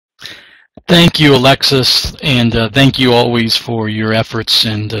Thank you, Alexis, and thank you always for your efforts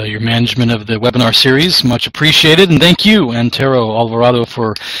and your management of the webinar series. Much appreciated. And thank you, Antero Alvarado,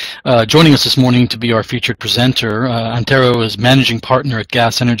 for joining us this morning to be our featured presenter. Antero is managing partner at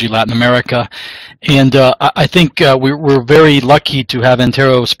Gas Energy Latin America. And I think we're very lucky to have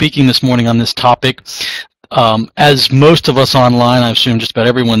Antero speaking this morning on this topic. As most of us online, I assume just about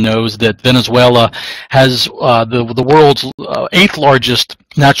everyone knows that Venezuela has the world's eighth largest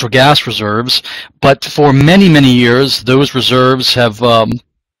natural gas reserves, but for many, many years, those reserves have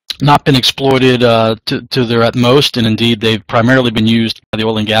not been exploited to their utmost, and indeed they've primarily been used by the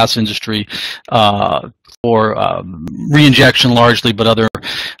oil and gas industry for reinjection largely, but other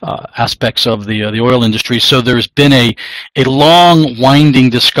aspects of the oil industry. So there's been a long, winding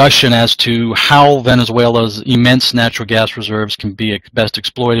discussion as to how Venezuela's immense natural gas reserves can be best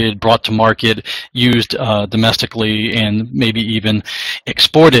exploited, brought to market, used domestically, and maybe even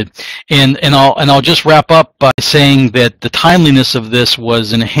exported. And I'll just wrap up by saying that the timeliness of this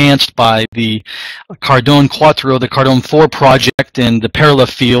was enhanced by the Cardón 4, the Cardón 4 project, and the Perla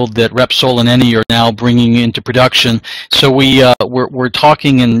field that Repsol and Eni are now bringing into production. So we're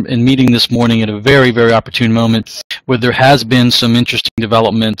talking and meeting this morning at a very, very opportune moment where there has been some interesting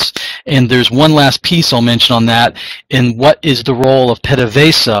developments. And there's one last piece I'll mention on that, and what is the role of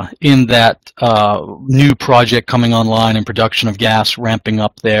PDVSA in that new project coming online and production of gas ramping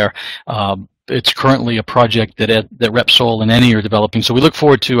up there. It's currently a project that Repsol and Eni are developing. So we look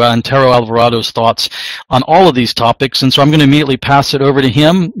forward to Antero Alvarado's thoughts on all of these topics. And so I'm going to immediately pass it over to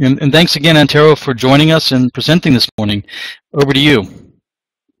him. And thanks again, Antero, for joining us and presenting this morning. Over to you.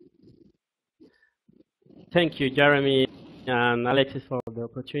 Thank you, Jeremy and Alexis, for the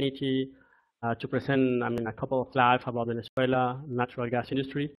opportunity to present a couple of slides about Venezuela natural gas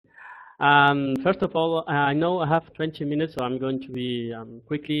industry. First of all, I know I have 20 minutes, so I'm going to be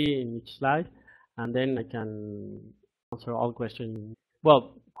quickly in each slide, and then I can answer all questions.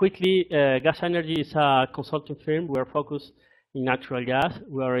 Well, quickly, Gas Energy is a consulting firm. We are focused in natural gas.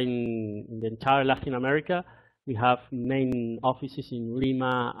 We are in the entire Latin America. We have main offices in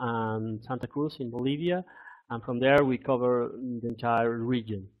Lima and Santa Cruz in Bolivia, and from there we cover the entire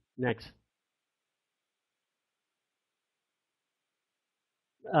region. Next.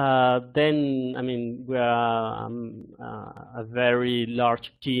 Then, we are a very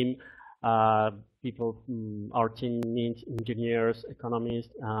large team. People, our team means engineers,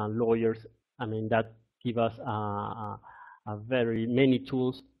 economists, lawyers. That give us a very many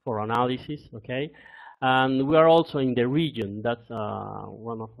tools for analysis. Okay, and we are also in the region. That's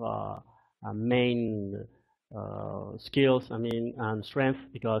one of our main skills. And strength,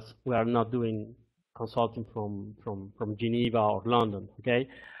 because we are not doing consulting from Geneva or London, okay?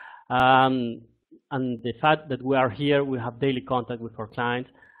 And the fact that we are here, we have daily contact with our clients,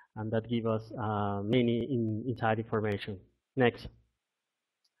 and that gives us many inside information. Next.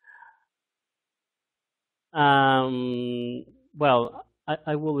 Well,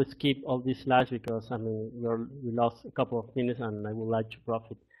 I will skip all these slides because we lost a couple of minutes, and I would like to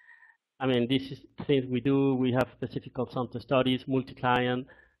profit. This is things we do. We have specific consultant studies, multi-client,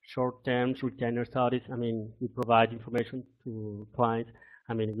 short-term retainer studies. We provide information to clients.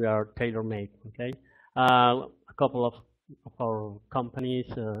 We are tailor-made. Okay, a couple of our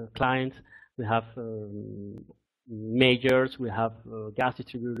companies, clients. We have majors. We have gas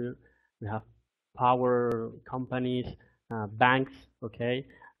distributors. We have power companies, banks. Okay,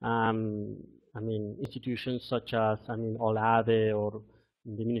 institutions such as OLADE or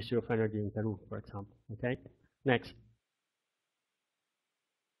the Ministry of Energy in Peru, for example. Okay, next.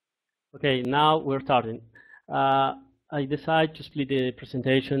 Okay, now we're starting. I decided to split the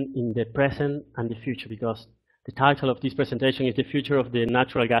presentation in the present and the future, because the title of this presentation is The Future of the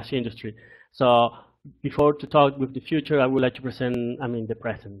Natural Gas Industry. So before to talk with the future, I would like to present the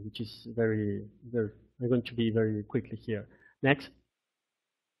present, which is very, I'm going to be very quickly here. Next.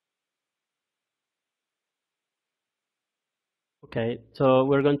 Okay, so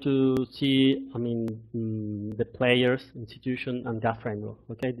we're going to see, the players, institution, and gas framework.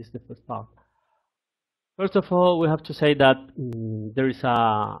 Okay, this is the first part. First of all, we have to say that there is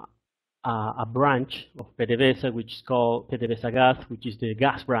a branch of PDVSA, which is called PDVSA Gas, which is the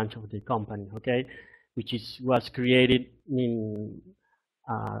gas branch of the company. Okay, which was created in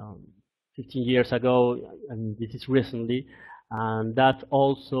 15 years ago, and this is recently, and that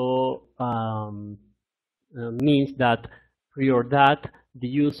also means that prior that, the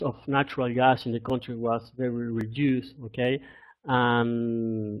use of natural gas in the country was very reduced, okay?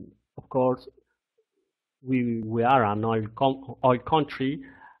 And of course, we are an oil country,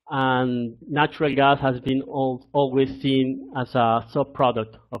 and natural gas has been always seen as a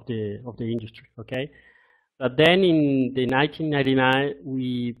sub-product of the industry. Okay, but then in the 1999,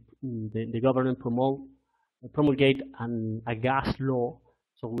 the government promulgate a gas law.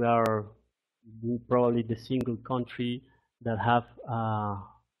 So we are probably the single country that have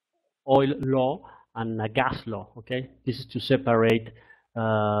oil law and a gas law. Okay, this is to separate.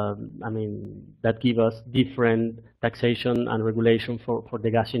 I mean, that give us different taxation and regulation for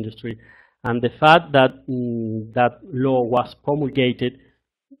the gas industry. And the fact that that law was promulgated,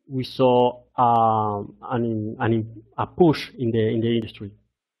 we saw a push in the industry,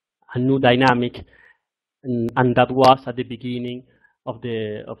 a new dynamic, and that was at the beginning of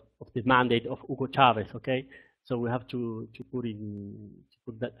the mandate of Hugo Chavez. Okay, so we have to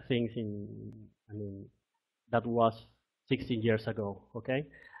put that things in. I mean, that was 16 years ago. Okay,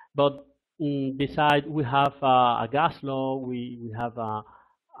 but besides, we have a gas law. We have a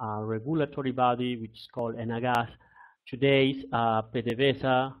regulatory body which is called ENAGAS. Today's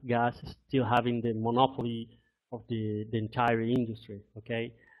PDVSA gas is still having the monopoly of the entire industry.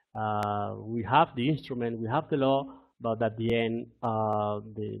 Okay, we have the instrument, we have the law, but at the end,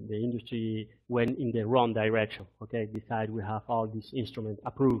 the industry went in the wrong direction. Okay, besides, we have all these instruments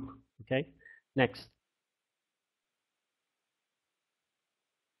approved. Okay, next.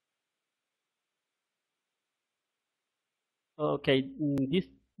 Okay, in this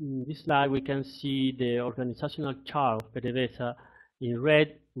slide we can see the organizational chart of PDVSA. In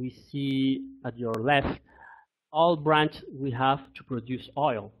red, we see at your left all branches we have to produce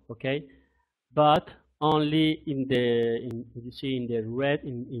oil. Okay, but only you see in the red,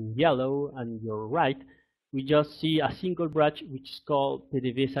 in yellow, and your right, we just see a single branch which is called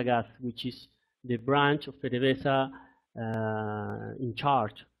PDVSA gas, which is the branch of PDVSA in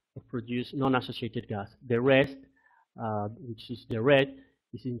charge of produce non-associated gas. The rest, which is the red,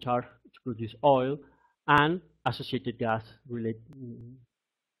 is in charge to produce oil and associated gas which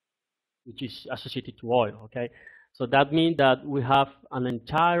is associated to oil. Okay, so that means that we have an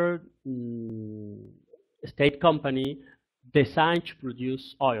entire state company designed to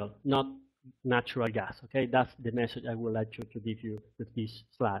produce oil, not natural gas. Okay, that's the message I would like to give you with this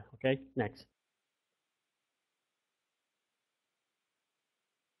slide. Okay, next.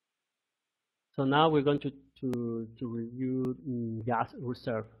 So now we're going to review gas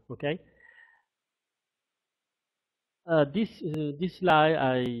reserve. Okay. This slide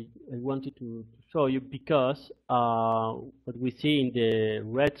I wanted to show you because what we see in the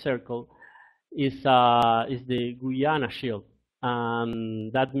red circle is the Guyana Shield,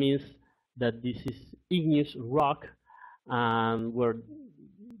 and that means that this is igneous rock, where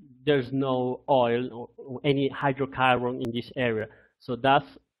there's no oil or any hydrocarbon in this area. So that's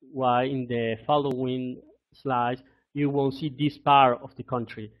why in the following slides you won't see this part of the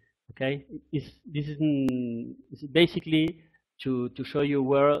country. Okay, this is basically to show you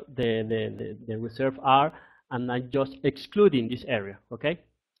where the reserves are, and I'm just excluding this area. Okay,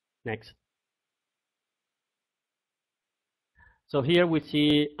 next. So here we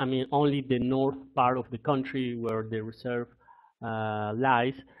see, I mean, only the north part of the country where the reserve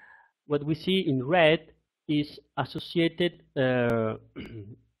lies. What we see in red is associated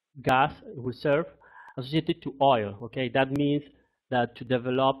gas reserve associated to oil. Okay, that means that to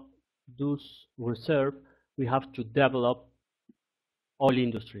develop those reserves, we have to develop oil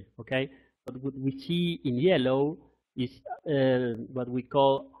industry. Okay, but what we see in yellow is what we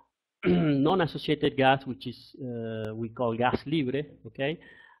call non-associated gas, which is we call gas libre. Okay,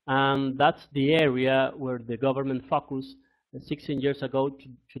 and that's the area where the government focused 16 years ago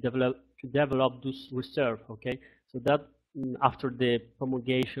to develop those reserves. Okay, so that after the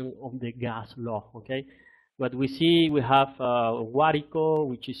promulgation of the gas law. Okay, what we see, we have Guárico,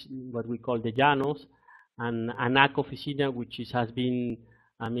 which is what we call the Llanos, and Anaco Oficina, which has been,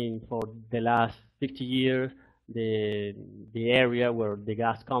 I mean, for the last 50 years, the area where the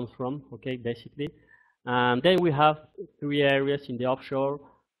gas comes from. Okay, basically. And then we have 3 areas in the offshore,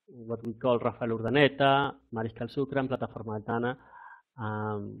 what we call Rafael Urdaneta, Mariscal Sucre, and Plataforma Altana,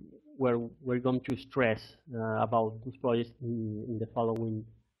 where we're going to stress about those projects in the following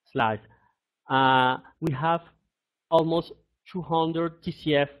slides. We have almost 200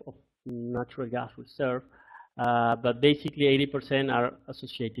 TCF of natural gas reserve, but basically 80% are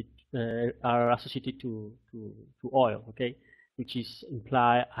associated to oil. Okay, which is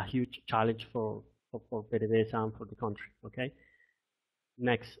imply a huge challenge for PDVSA and for the country. Okay,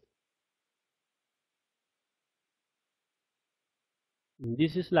 next. In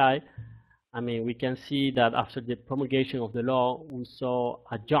this slide, I mean, we can see that after the promulgation of the law, we saw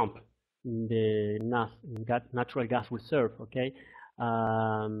a jump in the natural gas reserve. Okay,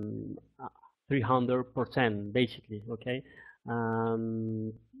 300% basically. Okay,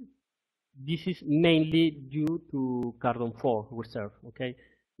 this is mainly due to carbon 4 reserve. Okay,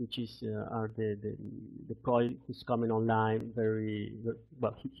 which is are the project who's coming online very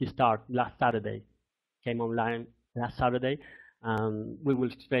well. He started last Saturday, came online last Saturday. We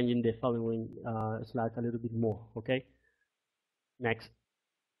will explain in the following slides a little bit more. Okay, next.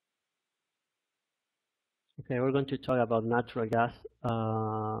 Okay, we're going to talk about natural gas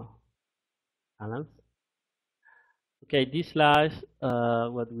balance. Okay, these slides,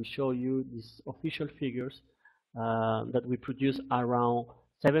 what we show you is official figures that we produce around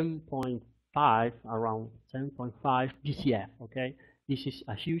 7.5 BCF. Okay, this is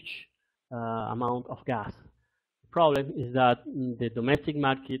a huge amount of gas. The problem is that the domestic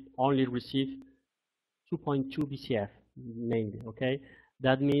market only receives 2.2 BCF mainly. Okay,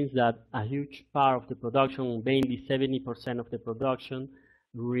 that means that a huge part of the production, mainly 70% of the production,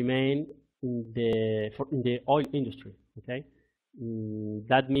 remain in the oil industry. Okay,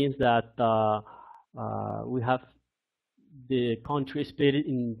 that means that we have the country split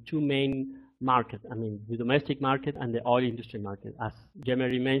in two main markets. I mean, the domestic market and the oil industry market. As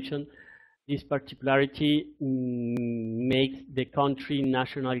Jemery mentioned, this particularity makes the country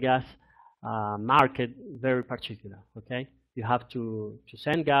national gas market very particular. Okay, you have to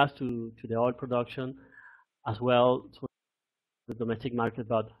send gas to the oil production as well to the domestic market,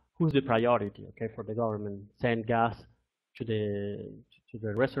 but who's the priority? Okay, for the government, send gas to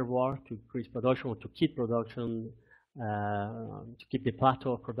the reservoir to increase production or to keep production, to keep the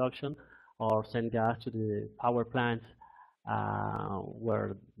plateau of production, or send gas to the power plants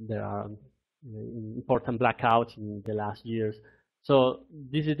where there are important blackouts in the last years. So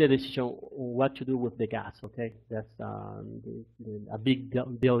this is the decision what to do with the gas. Okay, that's a big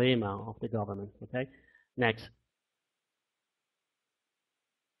dilemma of the government. Okay, next.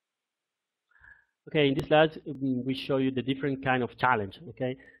 Okay, in this slide we show you the different kind of challenge.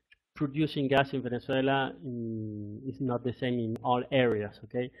 Okay, producing gas in Venezuela is not the same in all areas.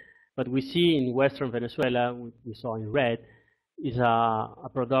 Okay, but we see in western Venezuela, we saw in red, is a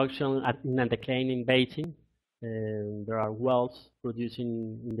production in a declining basin. There are wells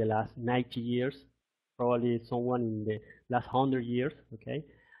producing in the last 90 years, probably someone in the last 100 years. Okay,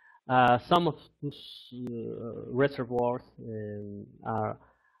 some of those reservoirs are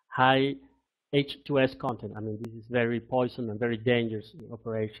high H2S content. I mean, this is very poison and very dangerous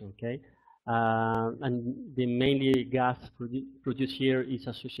operation. Okay, and the mainly gas produced here is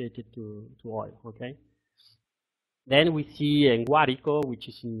associated to oil. Okay, then we see in Guarico, which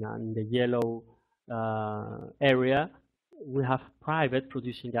is in the yellow area. We have private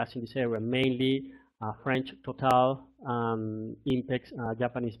producing gas in this area, mainly French Total, Impex,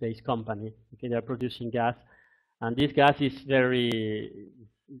 Japanese-based company. Okay, they are producing gas, and this gas is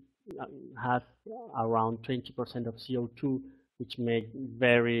has around 20% of CO2, which make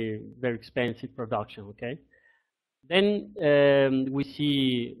very expensive production. Okay, then we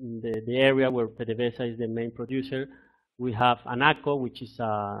see the area where PDVSA is the main producer. We have Anaco, which is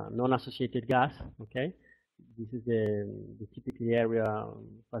a non-associated gas. Okay, this is the typical area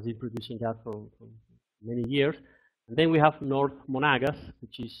has been producing gas for many years. And then we have North Monagas,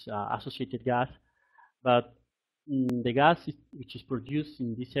 which is associated gas, but the gas which is produced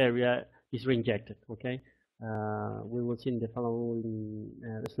in this area is reinjected. Okay, we will see in the following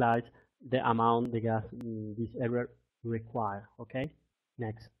slides the amount the gas in this area require. Okay,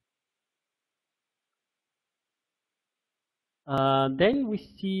 next. Then we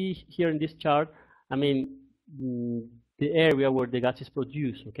see here in this chart, I mean, the area where the gas is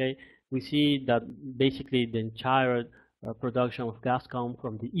produced. Okay, we see that basically the entire production of gas comes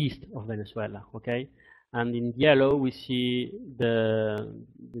from the east of Venezuela. Okay, and in yellow we see the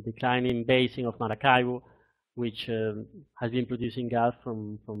declining basin of Maracaibo, which has been producing gas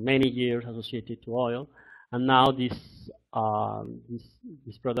from many years associated to oil, and now this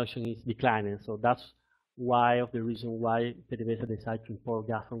production is declining. So that's why of the reason why PDVSA decided to import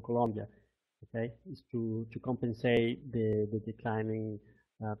gas from Colombia. Okay, is to compensate the declining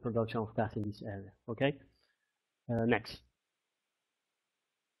production of gas in this area. Okay, next.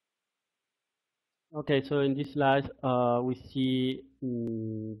 Okay, so in this slide we see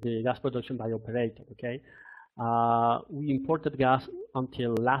the gas production by operator. Okay, we imported gas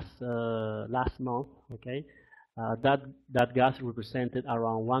until last month. Okay, that gas represented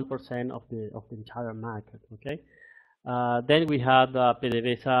around 1% of the entire market. Okay, then we had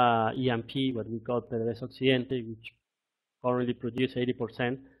PDVSA EMP, what we call PDVSA Occidente, which currently produces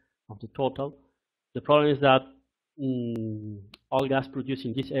 80% of the total. The problem is that all gas produced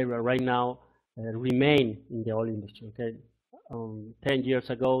in this area right now remain in the oil industry. Okay, 10 years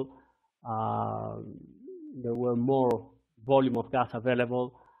ago, there were more volume of gas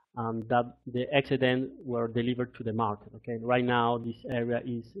available, and that the excedent were delivered to the market. Okay, right now this area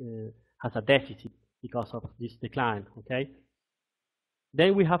is has a deficit because of this decline. Okay,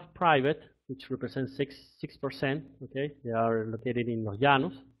 then we have private, which represents 6%. Okay, they are located in Los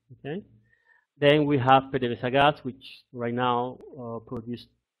Llanos. Okay, then we have PDVSA gas, which right now produce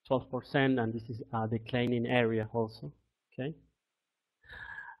 12%, and this is a declining area also. Okay,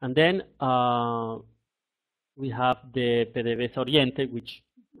 and then we have the PDVSA Oriente, which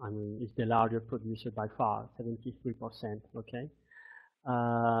is the largest producer by far, 73%. Okay.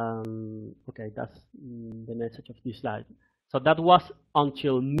 Okay, that's the message of this slide. So that was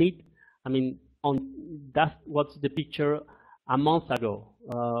until mid. That was the picture a month ago.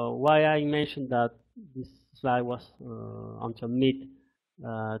 Why I mentioned that this slide was until mid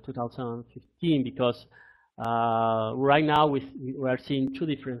 2015, because right now we are seeing two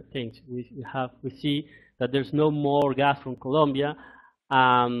different things. We see that there's no more gas from Colombia.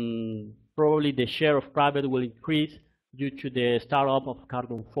 Probably the share of private will increase due to the startup of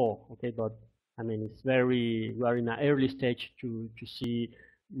Carbon 4. Okay, but it's we are in an early stage to see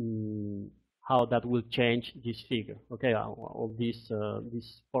how that will change this figure. Okay, of this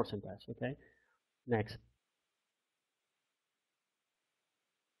percentage. Okay, next.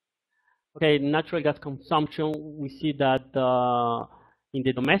 Okay, natural gas consumption. We see that in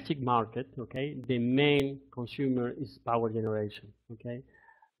the domestic market, okay, the main consumer is power generation. Okay,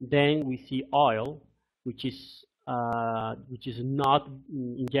 then we see oil, which is not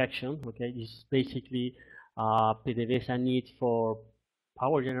injection. Okay, it's basically PDVSA needs for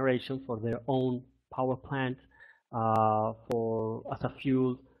power generation for their own power plant, for as a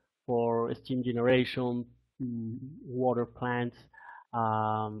fuel for steam generation, water plants,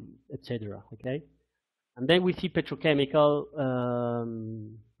 etc. Okay, and then we see petrochemical.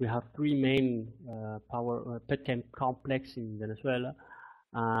 We have three main petchem complex in Venezuela,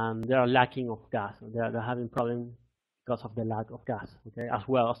 and they are lacking of gas. They're having problems because of the lack of gas. Okay, as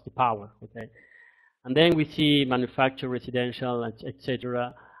well as the power. Okay, and then we see manufacture, residential,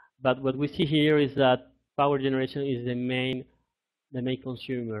 etc. But what we see here is that power generation is the main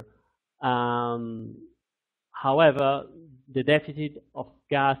consumer. However, the deficit of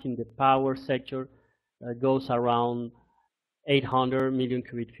gas in the power sector goes around 800 million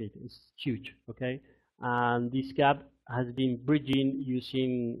cubic feet. It's huge. Okay, and this gap has been bridging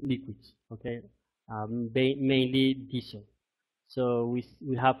using liquids. Okay, mainly diesel. So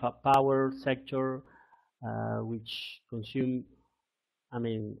we have a power sector which consume,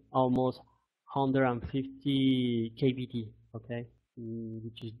 almost 150 kBT. Okay,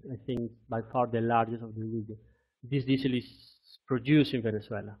 which is, I think, by far the largest of the region. This diesel is produced in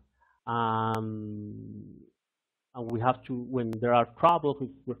Venezuela, and we have to, when there are troubles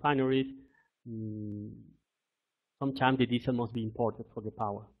with refineries, sometimes the diesel must be imported for the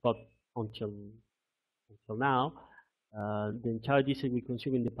power. But until now, the entire diesel we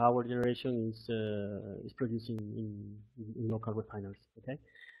consume in the power generation is produced in local refineries. Okay,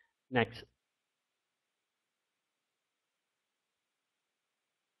 next.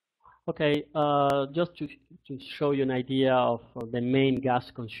 Okay, just to show you an idea of the main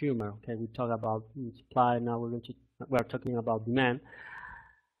gas consumer. Okay, we talk about supply. Now we're talking about demand.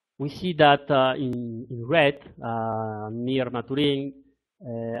 We see that in red, near Maturin,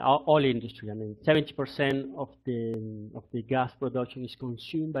 oil industry. 70% of the gas production is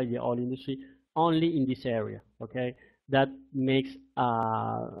consumed by the oil industry only in this area. Okay, that makes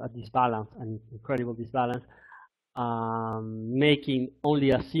a disbalance, an incredible disbalance, making only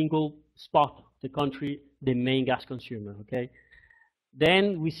a single spot of the country the main gas consumer. Okay,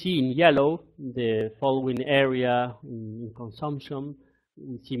 then we see in yellow the following area in consumption.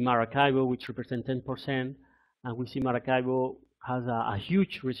 We see Maracaibo, which represents 10%, and we see Maracaibo has a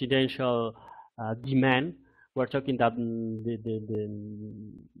huge residential demand. We're talking that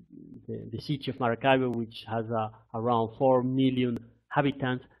the city of Maracaibo, which has around 4 million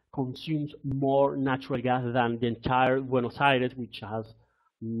inhabitants, consumes more natural gas than the entire Buenos Aires, which has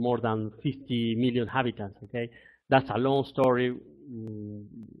more than 50 million inhabitants. Okay, that's a long story.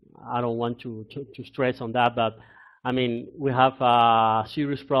 I don't want to stress on that, but we have a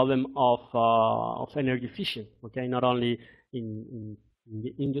serious problem of energy efficient. Okay, not only in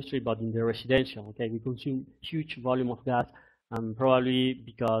the industry but in the residential. Okay, we consume huge volume of gas, and probably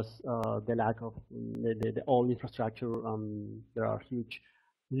because the lack of the old infrastructure, there are huge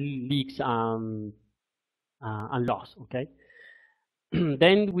leaks and loss. Okay.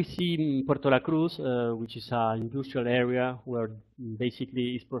 Then we see Puerto La Cruz, which is an industrial area where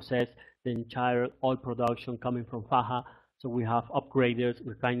basically is processed the entire oil production coming from Faja. So we have upgraders,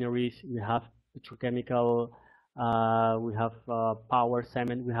 refineries, we have petrochemical, we have power,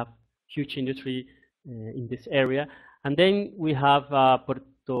 cement, we have huge industry in this area. And then we have Puerto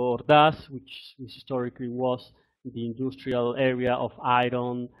Ordaz, which historically was the industrial area of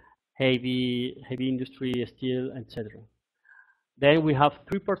iron, heavy industry, steel, etc. Then we have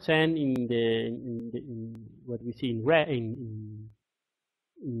 3% in what we see in red, in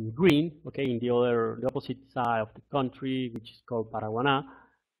green, okay, in the opposite side of the country, which is called Paraguaná,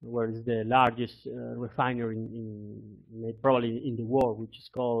 where is the largest refinery probably in the world, which is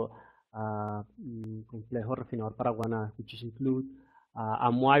called Complejo Refinador Paraguaná, which includes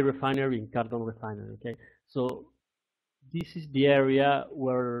Amuay refinery and Cardon refinery. Okay, so this is the area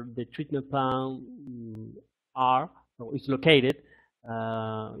where the treatment plant is located,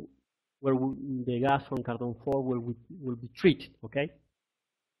 where the gas from Cardon 4 will be treated. Okay.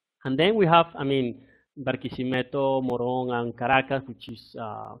 And then we have, I mean, Barquisimeto, Morón, and Caracas, which is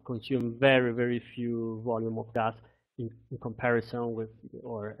consume very few volume of gas in comparison with the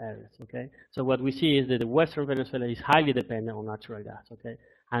other areas. Okay, so what we see is that the western Venezuela is highly dependent on natural gas. Okay,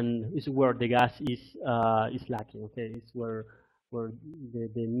 and it's where the gas is lacking. Okay, it's where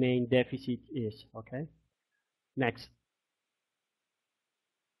the main deficit is. Okay, next.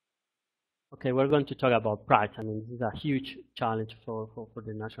 Okay, we're going to talk about price. I mean, this is a huge challenge for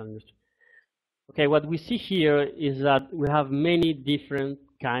the national industry. Okay, what we see here is that we have many different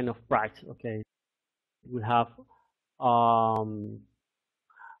kind of price. Okay, we have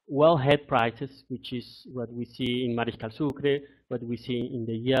wellhead prices, which is what we see in Mariscal Sucre, what we see in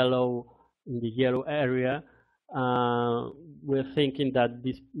the yellow area. We're thinking that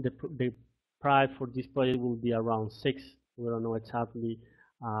the price for this project will be around 6. We don't know exactly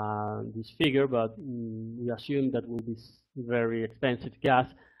this figure, but we assume that will be very expensive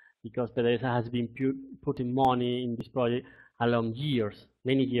gas because PDVSA has been putting money in this project along years,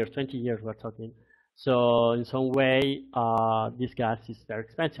 many years, 20 years we're talking. So in some way, this gas is very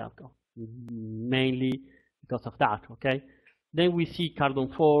expensive, mainly because of that. Okay. Then we see Cardon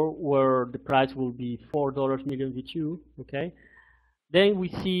 4, where the price will be $4 million BTU. Okay. Then we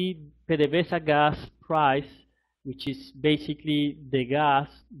see PDVSA gas price, which is basically the gas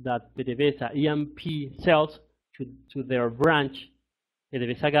that PDVSA EMP sells to their branch,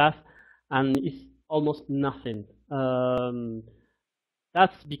 PDVSA gas, and it's almost nothing.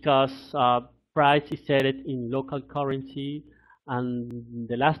 That's because price is set in local currency, and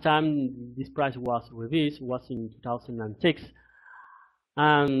the last time this price was revised was in 2006.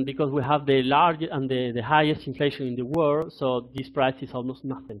 And because we have the largest and the highest inflation in the world, so this price is almost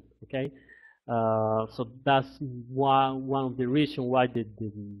nothing. Okay. So that's one of the reasons why the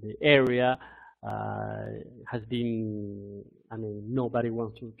area has been, I mean, nobody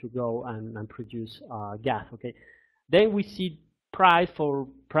wants to go and produce gas. Okay. Then we see price for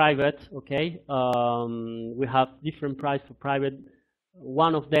private. Okay. We have different price for private.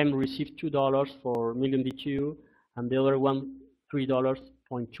 One of them received $2 for million BTU, and the other one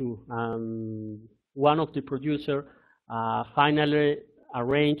 $3.2. One of the producer finally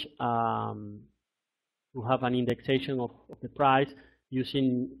arrange to have an indexation of the price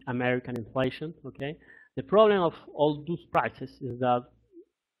using American inflation. Okay, the problem of all those prices is that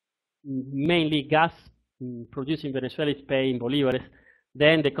mainly gas produced in Venezuela is paid in bolívares.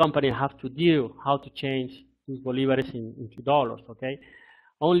 Then the company have to deal how to change those bolívares into dollars. Okay,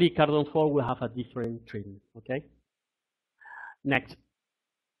 only Cardon 4 will have a different treatment. Okay, next.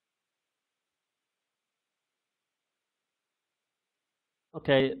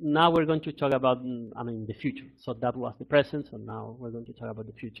 Okay, now we're going to talk about, I mean, the future. So that was the present, so now we're going to talk about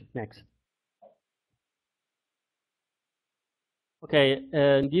the future. Next. Okay,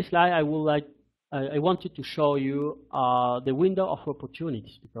 in this slide, I wanted to show you the window of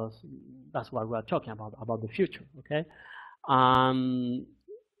opportunities, because that's what we're talking about the future. Okay.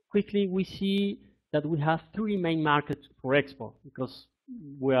 Quickly, we see that we have 3 main markets for export, because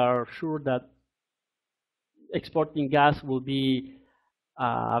we are sure that exporting gas will be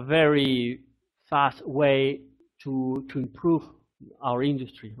a very fast way to improve our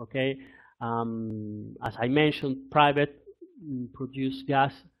industry. Okay, as I mentioned, private produced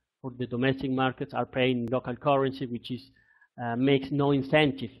gas for the domestic markets are paying local currency, which is makes no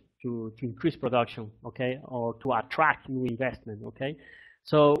incentive to increase production. Okay, or to attract new investment. Okay,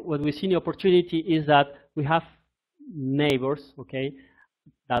 so what we see the opportunity is that we have neighbors. Okay,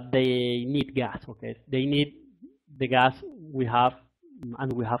 that they need gas. Okay, they need the gas we have.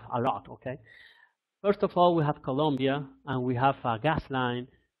 And we have a lot. Okay. First of all, we have Colombia, and we have a gas line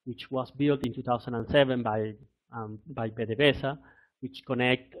which was built in 2007 by PDVSA, which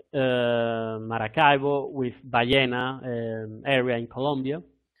connect Maracaibo with Ballena area in Colombia,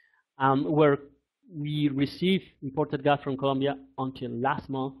 where we receive imported gas from Colombia until last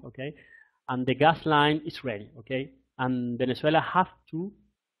month, okay, and the gas line is ready, okay, and Venezuela have to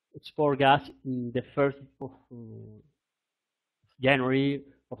export gas in the 1st of January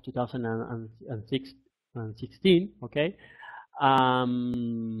of 2016, okay.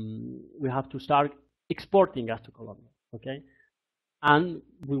 We have to start exporting gas to Colombia, okay, and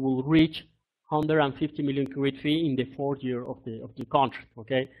we will reach 150 million cubic feet in the 4th year of the contract,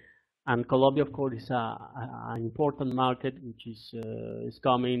 okay. And Colombia, of course, is an important market which is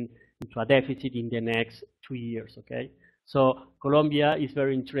coming into a deficit in the next 2 years, okay. So Colombia is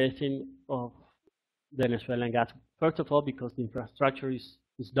very interesting of Venezuelan gas. First of all, because the infrastructure is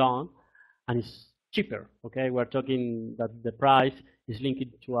done and it's cheaper, okay. We're talking that the price is linked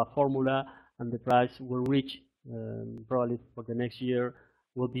to a formula, and the price will reach probably for the next year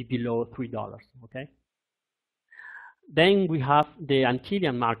will be below $3, okay. Then we have the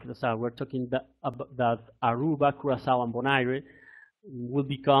Antillean market. So we're talking that Aruba, Curacao, and Bonaire will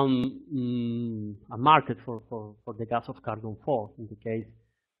become a market for the gas of Cardon 4 in the case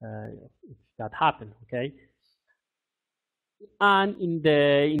if that happens, okay. And in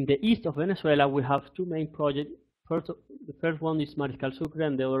the east of Venezuela, we have 2 main projects. The first one is Mariscal Sucre,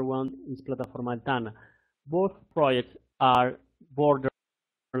 and the other one is Plataforma Altana. Both projects are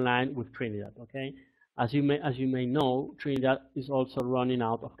borderline with Trinidad, okay. As you may know, Trinidad is also running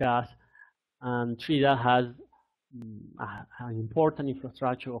out of gas, and Trinidad has an important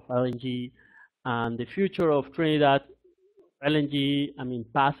infrastructure of LNG, and the future of Trinidad LNG, I mean,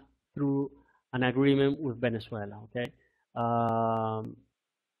 passed through an agreement with Venezuela, okay.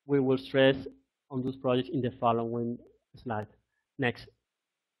 We will stress on those projects in the following slide. Next.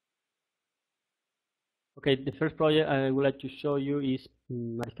 Okay, the first project I would like to show you is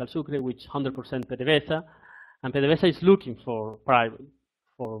Mariscal Sucre, which is 100% PDVSA, and PDVSA is looking for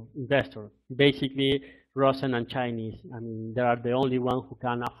investors, basically Russian and Chinese. I mean, they are the only ones who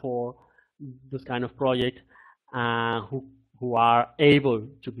can afford this kind of project, who are able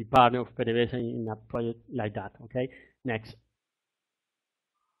to be partner of PDVSA in a project like that. Okay, next.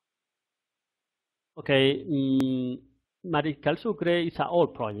 Okay, Mariscal Sucre is an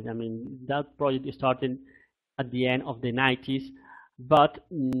old project. I mean, that project started at the end of the 90s, but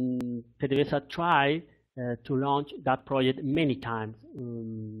PDVSA tried to launch that project many times.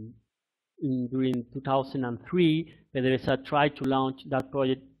 During 2003, PDVSA tried to launch that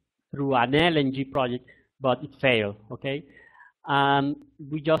project through an LNG project, but it failed. Okay,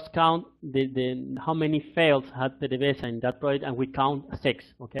 we just count how many fails had PDVSA in that project, and we count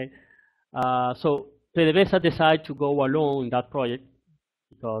 6. Okay. So PDVSA decided to go alone in that project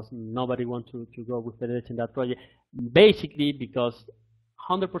because nobody wanted to go with PDVSA in that project. Basically, because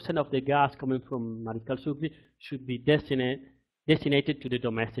 100% of the gas coming from Mariscal Sucre should be designated to the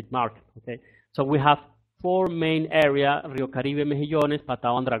domestic market. Okay, so we have 4 main areas: Rio Caribe, Mejillones,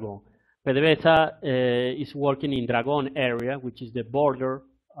 Patao, and Dragon. PDVSA is working in Dragon area, which is the border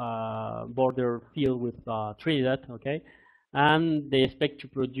field with Trinidad. Okay. And they expect to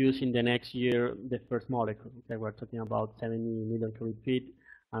produce in the next year the first molecule. Okay, we're talking about 70 million cubic feet,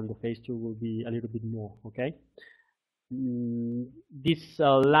 and the phase 2 will be a little bit more. Okay, this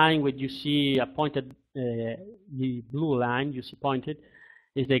line which you see pointed, the blue line you see pointed,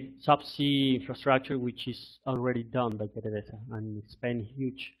 is the subsea infrastructure which is already done by PDVSA, and spend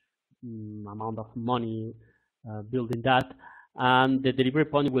huge amount of money building that. And the delivery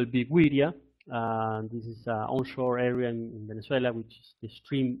point will be Guiria. This is an onshore area in Venezuela, which is the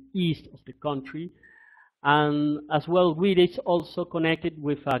extreme east of the country. And as well, Guiria is also connected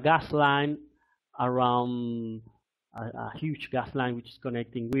with a gas line around a huge gas line which is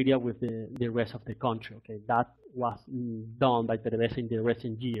connecting Guiria with the rest of the country. Okay, that was done by PDVSA in the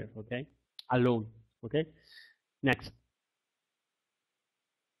recent year. Okay, alone. Okay, next.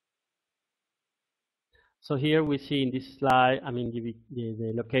 So here we see in this slide, I mean,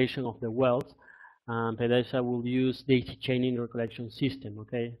 the location of the wells. PDVSA will use daisy chaining recollection system.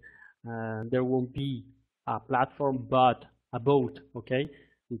 Okay, there won't be a platform, but a boat. Okay,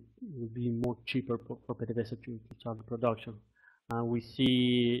 it will be more cheaper for PDVSA to start the production. We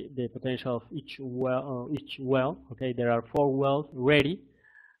see the potential of each well. Okay, there are 4 wells ready,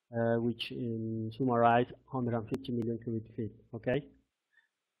 which summarize 150 million cubic feet. Okay,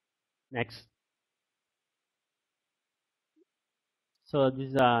 next. So this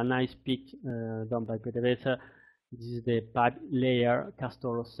is a nice pic done by PDVSA. This is the pipe layer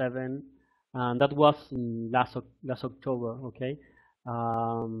Castoro 7, and that was last October. Okay,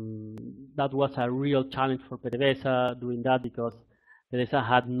 that was a real challenge for PDVSA doing that, because PDVSA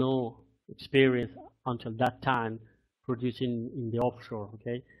had no experience until that time producing in the offshore.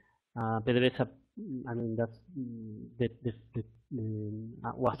 Okay, PDVSA, I mean that's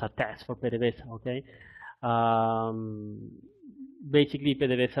was a test for PDVSA. Okay, basically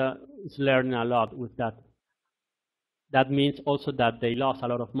PDVSA is learning a lot with that. That means also that they lost a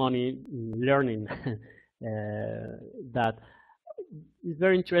lot of money learning that. It's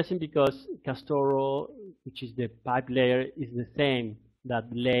very interesting because Castoro, which is the pipe layer, is the same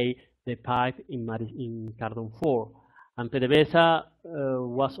that lay the pipe in Cardon 4. And PDVSA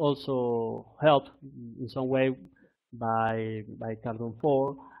was also helped in some way by Cardon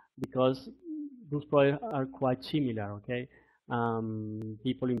 4 because those projects are quite similar. Okay,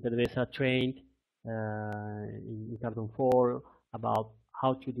 people in PDVSA trained in Cardon 4 about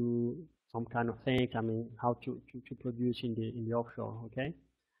how to do some kind of things. I mean, how to produce in the offshore. Okay,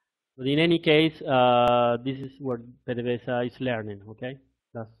 but in any case, this is where PDVSA is learning. Okay,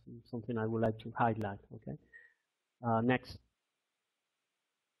 that's something I would like to highlight. Okay, next.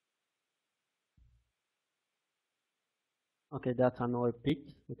 Okay, that's another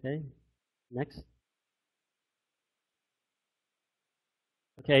pitch. Okay, next.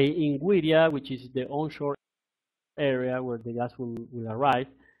 Okay, in Guiria, which is the onshore area where the gas will arrive,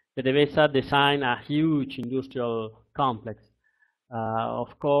 PDVSA designed a huge industrial complex.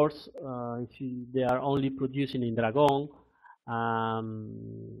 Of course, they are only producing in Dragon, I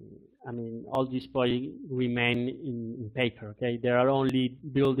mean, all these projects remain in paper. Okay, they are only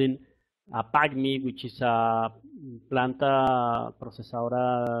building a PAGMI, which is a planta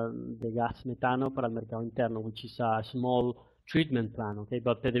procesadora de gas metano para el mercado interno, which is a small treatment plant. Okay,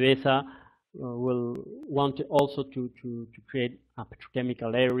 but PDVSA will want also to create a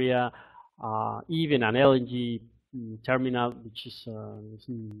petrochemical area, even an LNG terminal, which is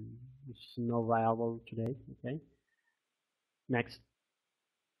not viable today. Okay. Next.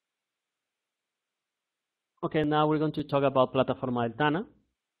 Okay, now we're going to talk about Plataforma del Tana,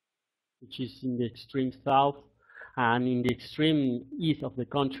 which is in the extreme south and in the extreme east of the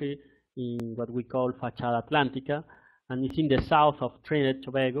country, in what we call Fachada Atlántica, and it's in the south of Trinidad and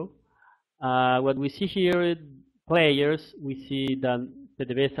Tobago. What we see here, players, we see that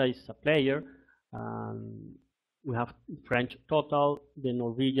PDVSA is a player. We have French Total, the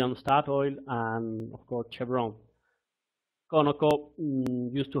Norwegian Statoil, and of course Chevron. Conoco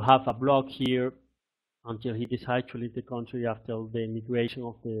used to have a block here until he decided to leave the country after the migration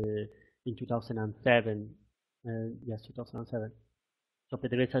of in 2007. Yes, 2007. So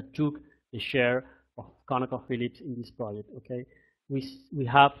PDVSA took the share of ConocoPhillips in this project. Okay, we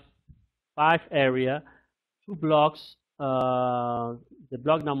have 5 areas, 2 blocks. The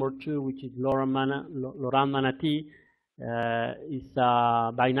block number 2, which is Loran Manatee, is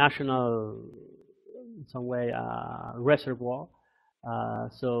a binational, in some way, reservoir.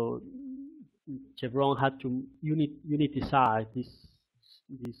 So Chevron had to unitize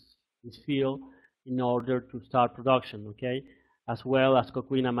this field in order to start production. Okay, as well as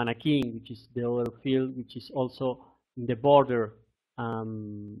Coquina Manakin, which is the other field, which is also in the border.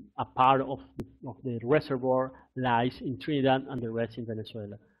 A part of the reservoir lies in Trinidad and the rest in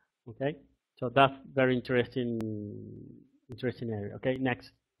Venezuela. Okay, so that's very interesting area. Okay,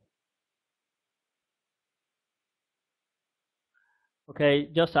 next. Okay,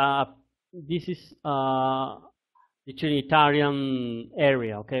 just this is the Trinitarian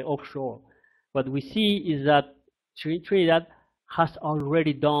area. Okay, offshore. What we see is that Trinidad has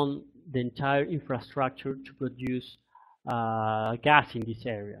already done the entire infrastructure to produce gas in this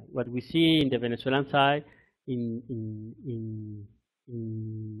area. What we see in the Venezuelan side in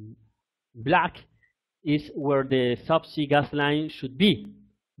black is where the subsea gas line should be.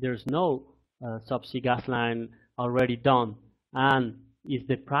 There's no subsea gas line already done, and it's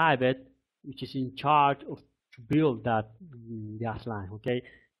the private which is in charge of to build that gas line. Okay,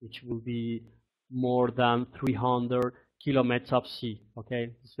 which will be more than 300 kilometers subsea.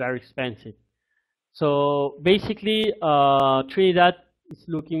 Okay, it's very expensive. So basically, Trinidad is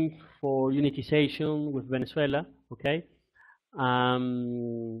looking for unitization with Venezuela. Okay,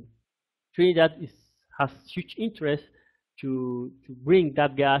 Trinidad has huge interest to bring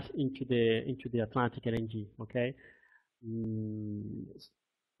that gas into the Atlantic LNG. Okay,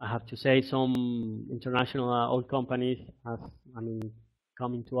 I have to say some international oil companies,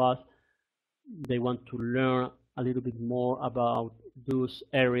 coming to us. They want to learn a little bit more about those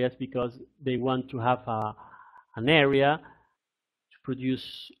areas because they want to have an area to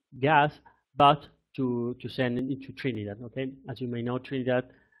produce gas, but to send it into Trinidad. Okay, as you may know, Trinidad,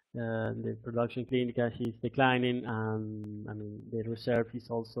 the production clean gas is declining, and the reserve is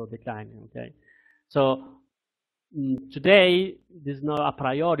also declining. Okay, so Today, this is not a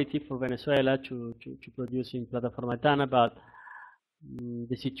priority for Venezuela to produce in Plataforma Altana, but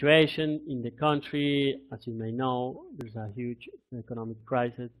the situation in the country, as you may know, there's a huge economic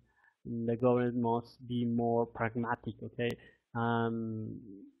crisis. The government must be more pragmatic, okay?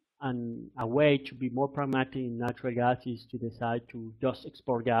 And a way to be more pragmatic in natural gas is to decide to just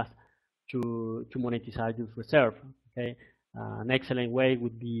export gas to monetize this reserve, okay? An excellent way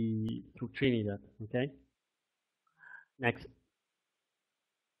would be through Trinidad, okay? Next.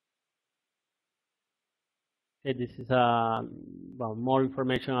 Okay, this is well, more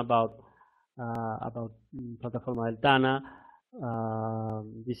information about Plataforma Deltana.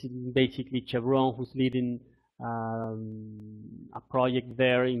 This is basically Chevron, who's leading a project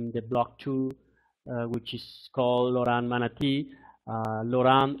there in the Block 2, which is called Loran Manatee.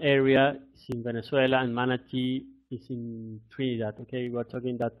 Loran area is in Venezuela, and Manatee is in Trinidad. Okay, we're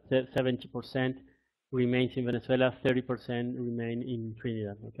talking that 70% remains in Venezuela, 30% remain in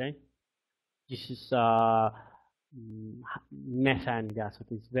Trinidad. Okay, this is methane gas.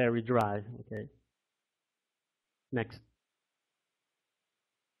 Okay, it's very dry. Okay, next.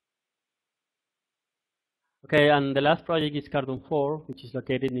 Okay, and the last project is Cardon 4, which is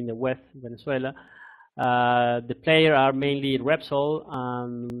located in the west Venezuela. The players are mainly Repsol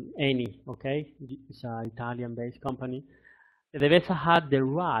and Eni. Okay, it's an Italian-based company. PDVSA had the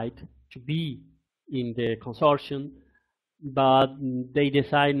right to be in the consortium, but they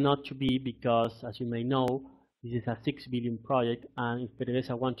decided not to be because, as you may know, this is a 6 billion project, and if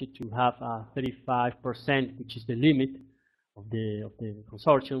PDVSA wanted to have a 35%, which is the limit of the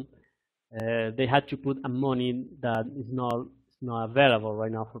consortium, they had to put a money that is not available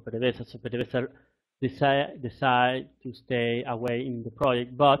right now for PDVSA. So PDVSA decide to stay away in the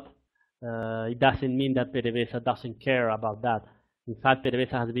project, but it doesn't mean that PDVSA doesn't care about that. In fact,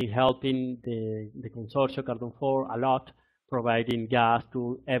 PDVSA has been helping the consortium Cardon 4 a lot, providing gas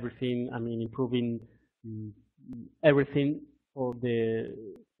to everything. I mean, improving everything for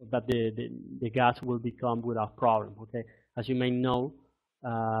that the gas will become without problem. Okay, as you may know,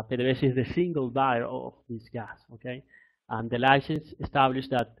 PDVSA is the single buyer of this gas. Okay, and the license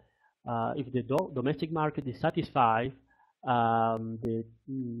established that if the domestic market is satisfied,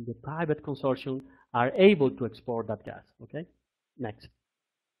 the private consortium are able to export that gas. Okay, next,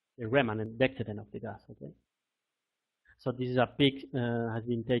 the remnant, the excedent of the gas. Okay, so this is a peak has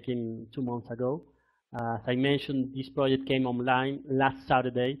been taken 2 months ago. As I mentioned, this project came online last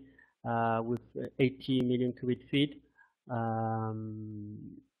Saturday with 80 million cubic feet and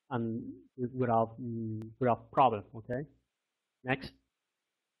without problem. Okay, next.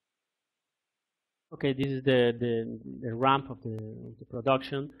 Okay, this is the ramp of the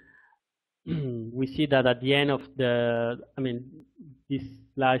production. We see that at the end of this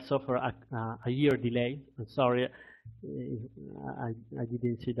slide suffer a year delay. I'm sorry, I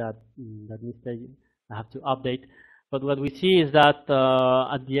didn't see that mistake. I have to update. But what we see is that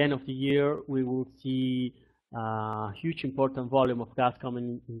at the end of the year, we will see a huge important volume of gas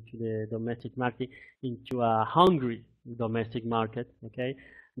coming into the domestic market, into a hungry domestic market. Okay.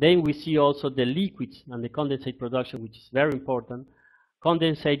 Then we see also the liquids and the condensate production, which is very important.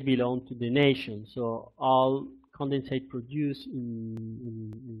 Condensate belong to the nation, so all condensate produced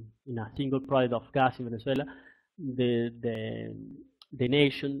in a single product of gas in Venezuela, the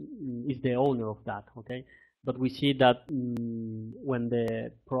nation is the owner of that. Okay, but we see that when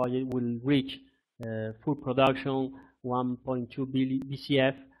the project will reach full production, 1.2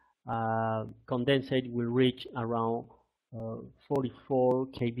 BCF, condensate will reach around 44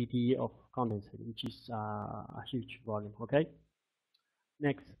 kBD of condensate, which is a huge volume. Okay,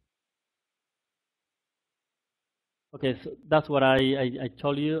 next. Okay, so that's what I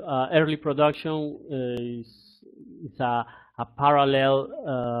told you. Early production is a parallel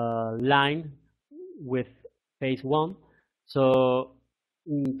line with phase 1. So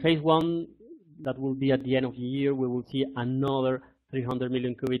in phase 1, that will be at the end of the year, we will see another 300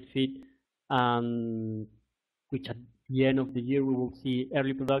 million cubic feet, which at the end of the year we will see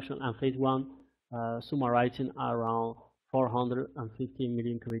early production, and phase 1 summarizing around 450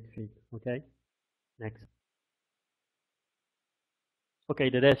 million cubic feet. Okay, next. Okay,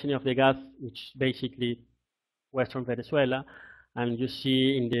 the destiny of the gas, which is basically western Venezuela, and you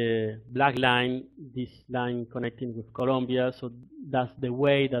see in the black line this line connecting with Colombia. So that's the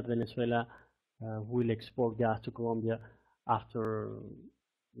way that Venezuela will export gas to Colombia after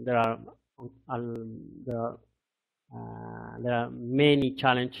there are many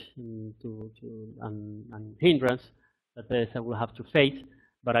challenges and hindrance that PDVSA will have to face.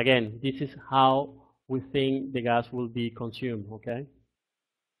 But again, this is how we think the gas will be consumed. Okay,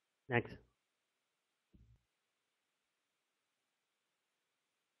 next.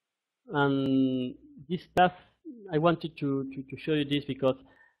 And this stuff, I wanted to show you this because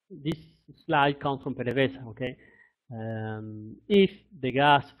this slide comes from PDVSA, okay? If the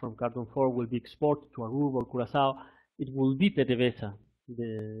gas from Cardon 4 will be exported to Aruba or Curacao, it will be PDVSA.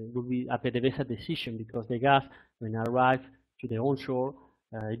 It will be a PDVSA decision because the gas, when it arrives to the onshore,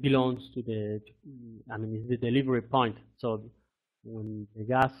 it belongs to I mean, it's the delivery point. So when the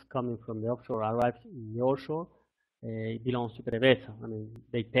gas coming from the offshore arrives in the onshore, it belongs to PDVSA. I mean,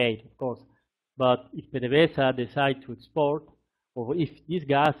 they paid, of course. But if PDVSA decide to export, or if this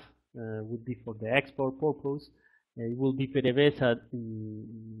gas would be for the export purpose, it will be PDVSA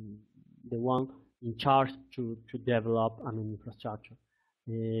the one in charge to develop an infrastructure.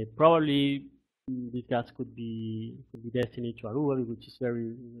 Probably this gas could be destined to Aruba, which is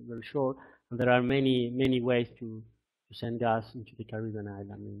very short, and there are many ways to send gas into the Caribbean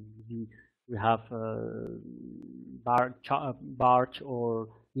island. I mean, we have barge or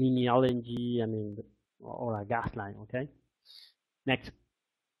mini LNG, I mean, or a gas line. Okay, next.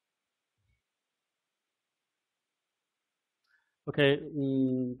 Okay,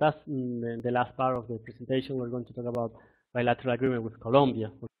 that's the last part of the presentation. We're going to talk about bilateral agreement with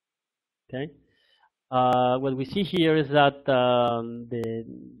Colombia. Okay, what we see here is that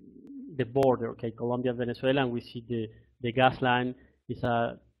the border, okay, Colombia, Venezuela, and we see the gas line is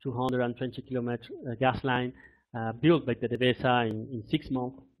a 220 kilometer gas line built by PDVSA in 6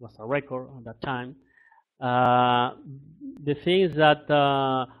 months. Was a record at that time. The thing is that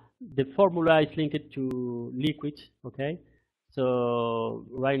the formula is linked to liquids, okay? So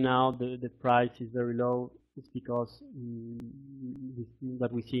right now the price is very low. It's because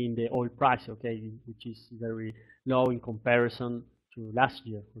that we see in the oil price, okay, which is very low in comparison to last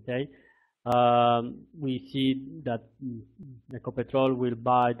year, okay. We see that Ecopetrol will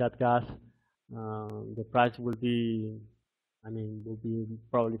buy that gas. The price will be, I mean, will be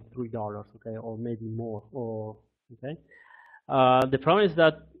probably $3, okay, or maybe more, or okay. The problem is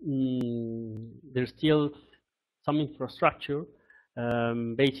that there's still some infrastructure,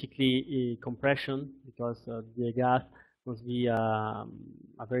 basically compression, because the gas must be a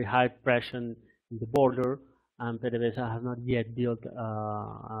very high pressure in the border, and PDVSA has not yet built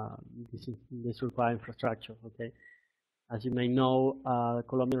this required infrastructure. Okay, as you may know,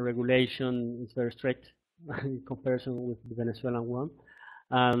 Colombian regulation is very strict in comparison with the Venezuelan one.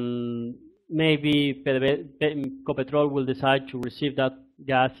 Maybe Ecopetrol will decide to receive that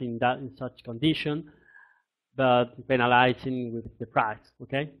gas in such condition, but penalizing with the price,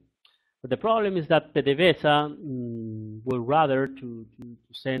 okay? But the problem is that PDVSA will rather to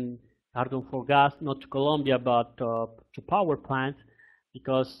send Cardon for gas, not to Colombia, but to power plants,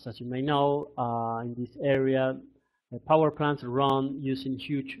 because as you may know, in this area, the power plants run using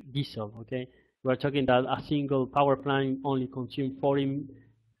huge diesel, okay? We're talking that a single power plant only consumes 40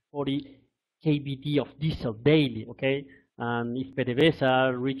 kbd of diesel daily, okay? And if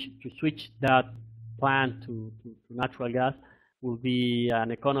PDVSA reach to switch that plant to natural gas, will be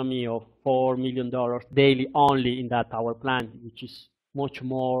an economy of $4 million daily only in that power plant, which is much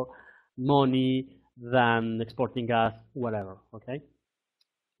more money than exporting gas, whatever. Okay.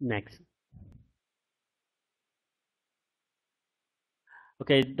 Next.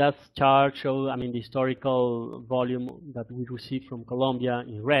 Okay, that chart shows, I mean, the historical volume that we received from Colombia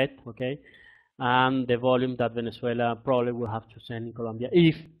in red. Okay, and the volume that Venezuela probably will have to send in Colombia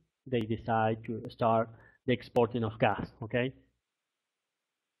if they decide to start the exporting of gas, okay?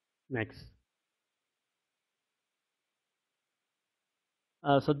 Next.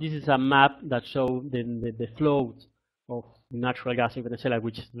 So this is a map that shows the flows of natural gas in Venezuela,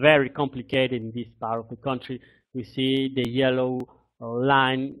 which is very complicated in this part of the country. We see the yellow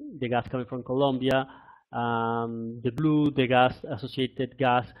line, the gas coming from Colombia, the blue, the associated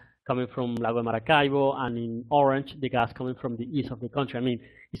gas coming from Lago de Maracaibo, and in orange, the gas coming from the east of the country. I mean,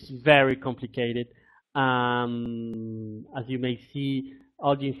 it's very complicated. As you may see,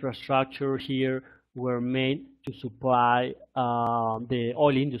 all the infrastructure here were made to supply the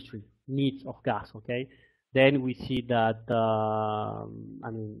oil industry needs of gas, okay? Then we see that,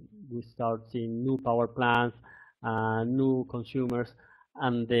 I mean, we start seeing new power plants, new consumers,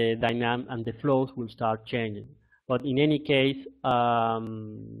 and the dynamic and the flows will start changing. But in any case,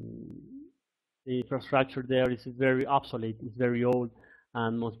 the infrastructure there is very obsolete, it's very old,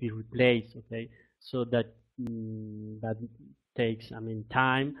 and must be replaced. Okay, so that that takes, I mean,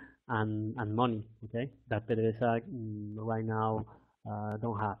 time and money. Okay, that PDVSA right now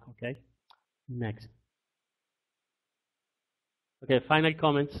don't have. Okay, next. Okay, final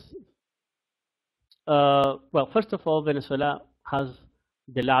comments. Well, first of all, Venezuela has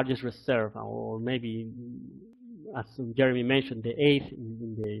the largest reserve, or maybe as Jeremy mentioned, the eighth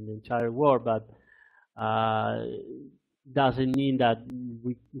in the entire world, but doesn't mean that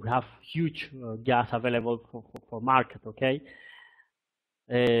we have huge gas available for market, okay?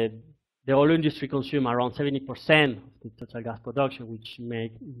 The oil industry consumes around 70% of the total gas production, which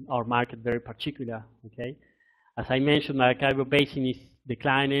makes our market very particular, okay? As I mentioned, Maracaibo Basin is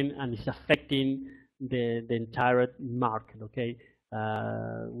declining and is affecting the entire market, okay?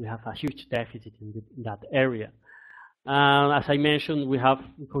 We have a huge deficit in that area. As I mentioned, we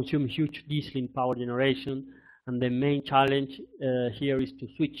consume huge diesel in power generation, and the main challenge here is to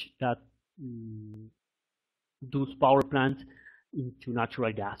switch those power plants into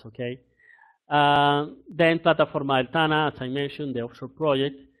natural gas, okay? Then Plataforma del Tana, as I mentioned, the offshore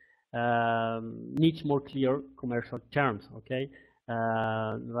project, needs more clear commercial terms, okay?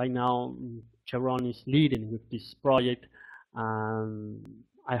 Right now, Chevron is leading with this project, and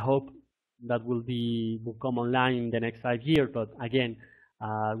I hope that will come online in the next 5 years, but again,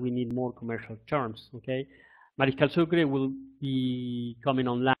 we need more commercial terms, okay? Mariscal Sucre will be coming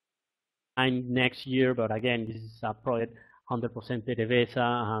online next year, but again, this is a project 100%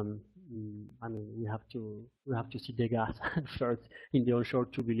 PDVSA. I mean, we have to see the gas first in the onshore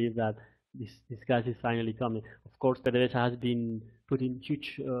to believe that this gas is finally coming. Of course, PDVSA has been putting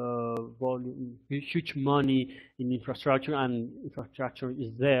huge volume, huge money in infrastructure, and infrastructure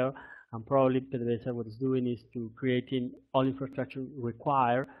is there. And probably PDVSA what it's doing is to creating all infrastructure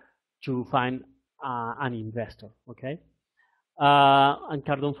required to find an investor. Okay. And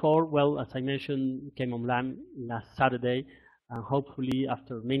Cardon 4, well, as I mentioned, came online last Saturday. And hopefully,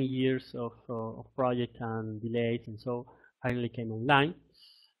 after many years of project and delays, and so finally came online.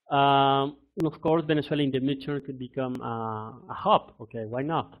 And of course, Venezuela in the midterm could become a hub. Okay, why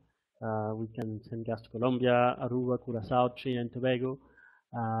not? We can send gas to Colombia, Aruba, Curacao, Trinidad and Tobago.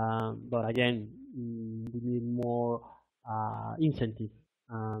 But again, we need more incentive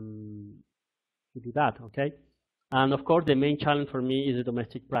to do that. Okay, and of course, the main challenge for me is the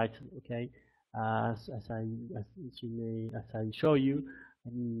domestic price. Okay. As I show you,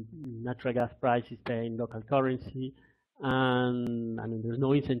 natural gas price is paid in local currency, and I mean there's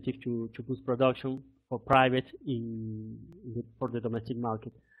no incentive to boost production for private for the domestic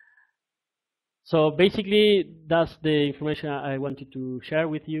market. So basically, that's the information I wanted to share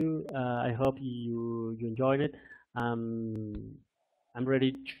with you. I hope you enjoyed it. I'm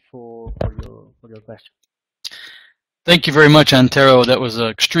ready for your question. Thank you very much, Antero. That was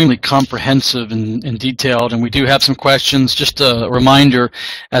extremely comprehensive and detailed, and we do have some questions. Just a reminder,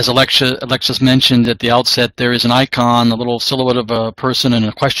 as Alexis mentioned at the outset, there is an icon, a little silhouette of a person and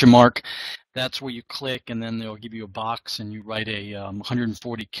a question mark. That's where you click, and then they'll give you a box, and you write a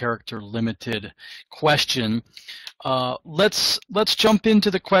 140-character limited question. Let's jump into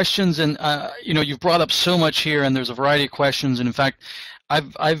the questions, and you know, you've brought up so much here, and there's a variety of questions, and in fact,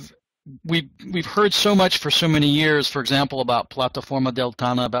 we've heard so much for so many years, for example, about Plataforma del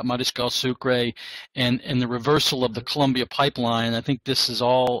Tana, about Mariscal Sucre, and the reversal of the Colombia pipeline. I think this is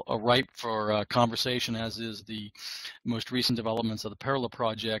all ripe for conversation, as is the most recent developments of the Perla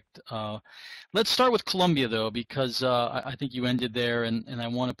project. Let's start with Colombia, though, because I think you ended there, and I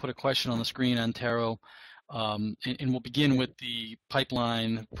want to put a question on the screen, Antero. And we'll begin with the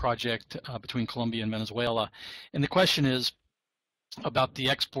pipeline project between Colombia and Venezuela. And the question is about the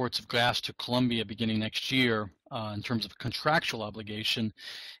exports of gas to Colombia beginning next year in terms of contractual obligation.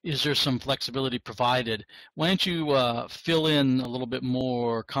 Is there some flexibility provided? Why don't you fill in a little bit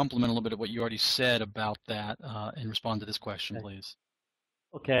more, complement a little bit of what you already said about that and respond to this question, please.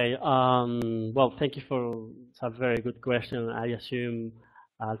 Okay. Well, thank you for a very good question. I assume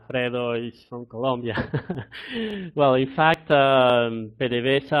Alfredo is from Colombia. Well, in fact,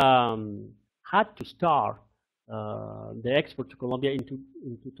 PDVSA had to start the export to Colombia in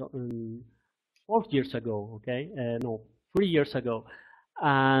 4 years ago, okay? No, 3 years ago.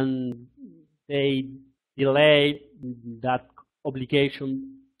 And they delayed that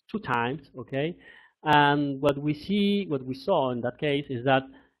obligation 2 times, okay? And what we saw in that case is that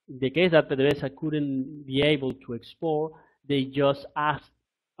in the case that PDVSA couldn't be able to export, they just asked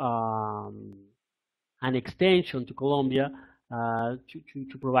an extension to Colombia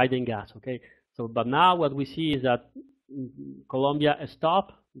to provide them gas, okay? So, but now what we see is that Colombia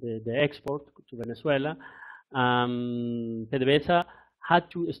stopped the export to Venezuela. PDVSA had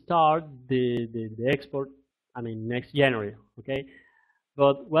to start the export, I mean, next January, okay?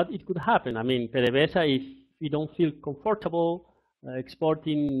 But what it could happen, I mean, PDVSA, if he don't feel comfortable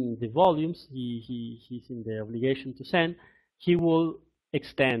exporting the volumes he's in the obligation to send, he will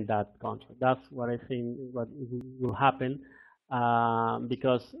extend that contract. That's what I think what will happen.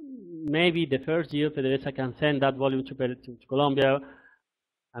 Because maybe the first year PDVSA can send that volume to Colombia.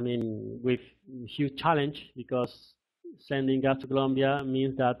 I mean, with huge challenge, because sending gas to Colombia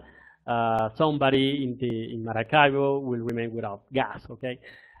means that somebody in Maracaibo will remain without gas. Okay,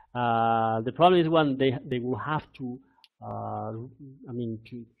 the problem is when they will have to, I mean,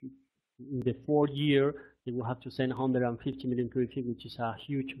 in the 4th year they will have to send 150 million cubic feet, which is a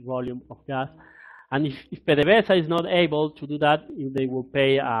huge volume of gas. And if PDVSA is not able to do that, they will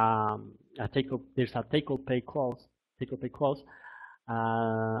pay there's a take-or-pay clause.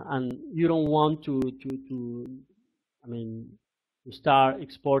 And you don't want to I mean, to start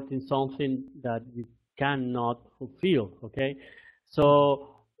exporting something that you cannot fulfill. Okay, so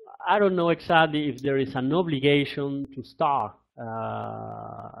I don't know exactly if there is an obligation to start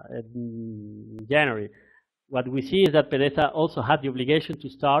in January. What we see is that PDVSA also had the obligation to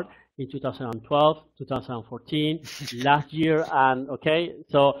start in 2012, 2014, last year, and okay,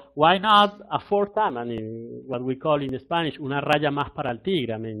 so why not a 4th time? I mean, what we call in Spanish, una raya más para el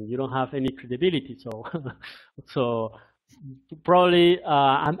tigre. I mean, you don't have any credibility, so so probably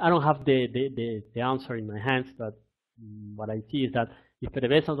I don't have the answer in my hands, but what I see is that if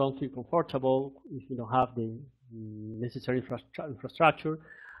PDVSA don't feel comfortable, if you don't have the necessary infrastructure,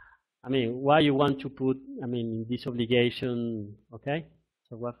 I mean, why you want to put, I mean, this obligation, okay?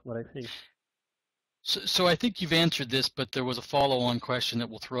 So what I think. So I think you've answered this, but there was a follow-on question that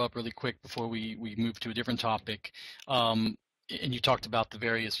we'll throw up really quick before we move to a different topic. And you talked about the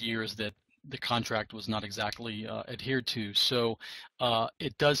various years that the contract was not exactly adhered to. So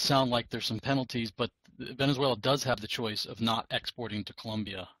it does sound like there's some penalties, but Venezuela does have the choice of not exporting to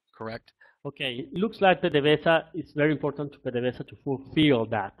Colombia, correct? Okay, it looks like PDVSA, it's very important to PDVSA to fulfill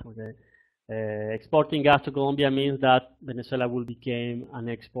that. Okay, exporting gas to Colombia means that Venezuela will become an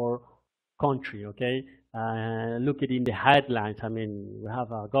export country. Okay, look at in the headlines. I mean, we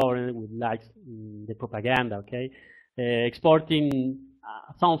have a government who likes the propaganda. Okay, exporting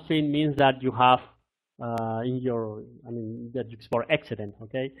something means that you have in your, I mean, that you export excellent.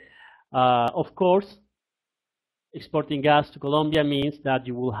 Okay, of course. Exporting gas to Colombia means that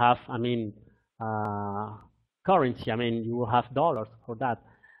you will have, I mean, currency. I mean, you will have dollars for that.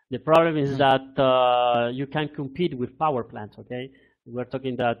 The problem is that you can compete with power plants. Okay, we're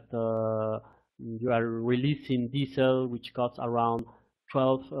talking that you are releasing diesel, which costs around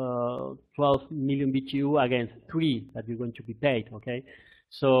 12 million BTU against 3 that you're going to be paid. Okay,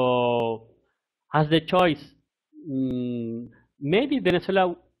 so as the choice, maybe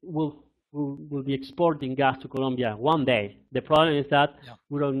Venezuela will be exporting gas to Colombia one day. The problem is that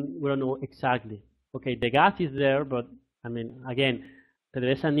we don't know exactly. Okay, the gas is there, but I mean, again,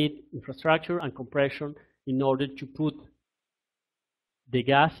 PDVSA need infrastructure and compression in order to put the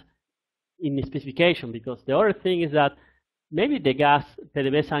gas in the specification. Because the other thing is that maybe the gas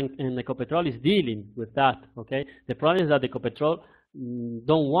PDVSA and Ecopetrol is dealing with that. Okay, the problem is that Ecopetrol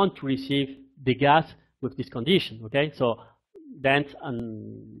don't want to receive the gas with this condition. Okay, so that's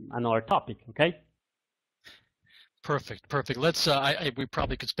another topic. Okay. Perfect. Let's. We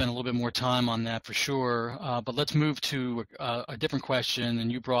probably could spend a little bit more time on that for sure. But let's move to a different question. And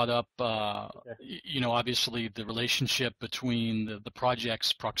you brought up, you know, obviously the relationship between the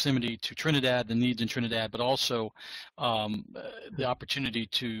project's proximity to Trinidad, the needs in Trinidad, but also the opportunity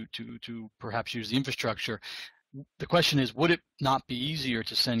to perhaps use the infrastructure. The question is, would it not be easier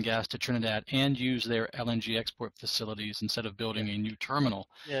to send gas to Trinidad and use their LNG export facilities instead of building a new terminal?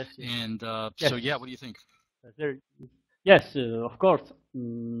 Yes. And so, yeah, what do you think? Yes, of course.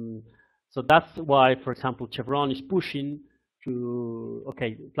 So that's why, for example, Chevron is pushing to,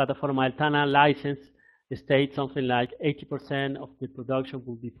 okay, Plataforma Altana license states something like 80% of the production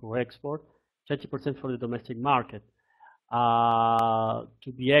will be for export, 20% for the domestic market. To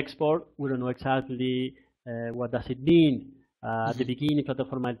be export, we don't know exactly what does it mean. At the beginning,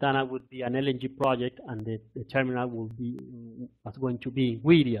 Plataforma Altana would be an LNG project, and the terminal was going to be in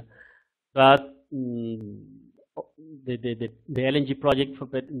Guiria. But the LNG project for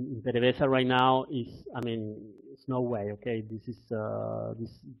PDVSA right now is, I mean, it's no way. Okay, this is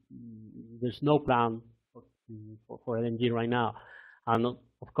there's no plan for LNG right now, and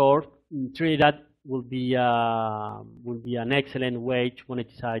of course, Trinidad will be an excellent way to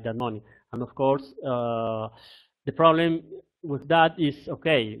monetize that money. And of course, the problem with that is,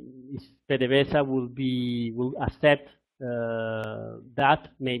 okay, if PDVSA will accept that,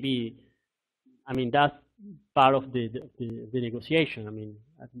 maybe, I mean, that's part of the negotiation. I mean,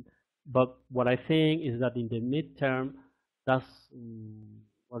 but what I think is that in the midterm, that's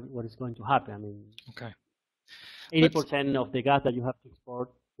what is going to happen. I mean, okay, 80% of the gas that you have to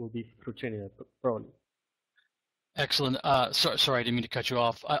export will be through Trinidad, probably. Excellent. Sorry, I didn't mean to cut you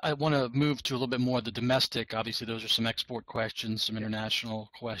off. I want to move to a little bit more of the domestic. Obviously, those are some export questions, some international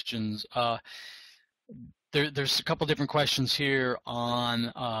questions. There's a couple different questions here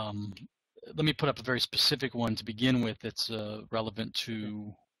on. Let me put up a very specific one to begin with that's relevant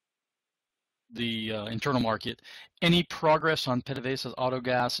to the internal market. Any progress on PDVSA's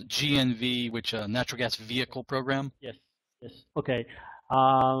autogas GNV, which natural gas vehicle program? Yes, yes. Okay.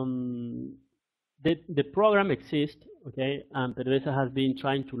 The program exists, okay, and PDVSA has been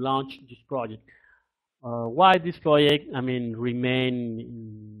trying to launch this project. Why this project, I mean, remain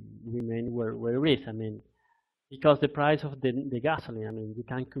where it is? I mean, because the price of the gasoline, I mean, you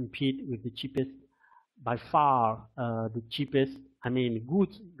can compete with the cheapest, by far, the cheapest, I mean,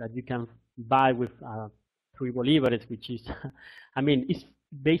 goods that you can buy with 3 bolívares, which is, I mean, it's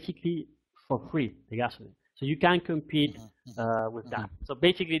basically for free, the gasoline. So you can compete with that. So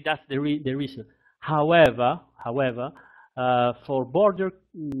basically, that's the reason. However, for border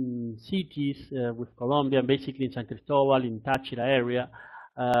cities with Colombia, basically in San Cristobal, in Táchira area,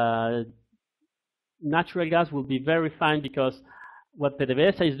 natural gas will be very fine, because what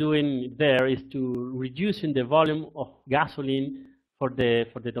PDVSA is doing there is to reducing the volume of gasoline for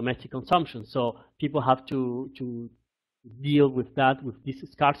the domestic consumption. So people have to deal with that, with this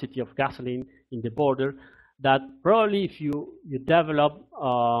scarcity of gasoline in the border. That probably if you develop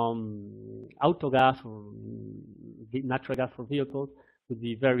autogas or natural gas for vehicles would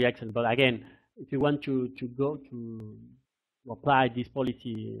be very excellent. But again, if you want to go to apply this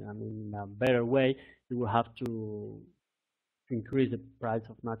policy, I mean, in a better way, you will have to increase the price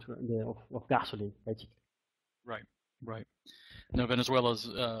of of gasoline, basically. Right, right. No, Venezuela's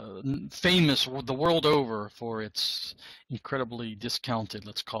famous the world over for its incredibly discounted,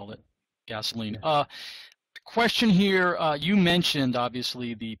 let's call it, gasoline. Yeah. Question here, you mentioned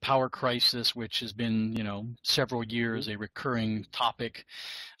obviously the power crisis, which has been, several years a recurring topic.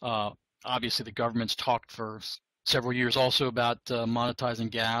 Obviously, the government's talked for several years also about monetizing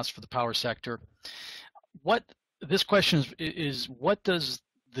gas for the power sector. This question is what does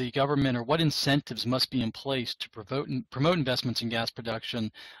the government, or what incentives must be in place to promote investments in gas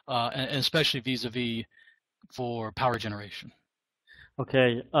production, and especially vis-a-vis for power generation?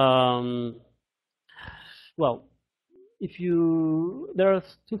 Okay. Well, there are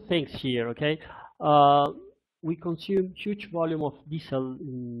 2 things here. Okay. We consume huge volume of diesel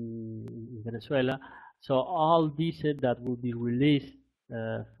in Venezuela, so all diesel that will be released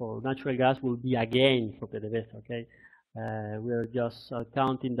for natural gas will be again for PDVSA. Okay. We are just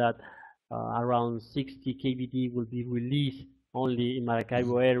counting that around 60 kbd will be released only in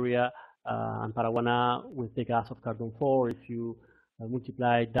Maracaibo area and Paraguaná with the gas of Cardon 4. If you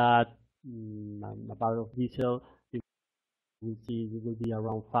multiply that a barrel of diesel, you will see it will be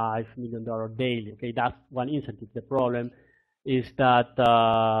around $5 million daily. Okay, that's one incentive. The problem is that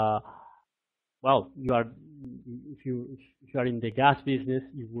well, if you are in the gas business,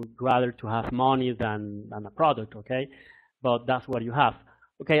 you would rather to have money than a product. Okay, but that's what you have.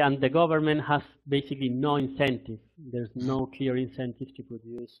 Okay, and the government has basically no incentive. There's no clear incentive to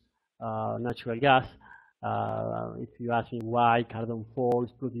produce natural gas. If you ask me why Cardon 4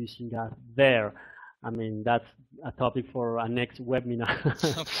 is producing gas there, I mean, that's a topic for our next webinar.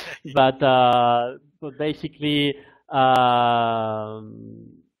 Okay. But basically,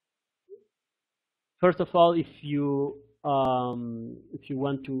 first of all, if you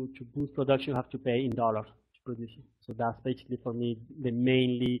want to boost production, you have to pay in dollars to produce it. So that's basically for me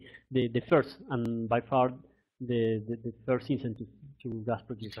the first and by far the first incentive to gas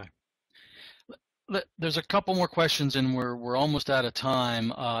production. Okay. There's a couple more questions, and we're almost out of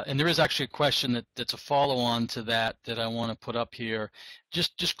time. And there is actually a question that's a follow-on to that I want to put up here,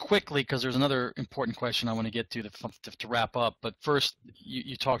 just quickly, because there's another important question I want to get to wrap up. But first,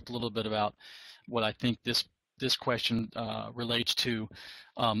 you talked a little bit about what I think this question relates to,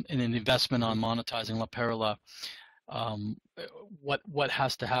 in an investment on monetizing La Perla. What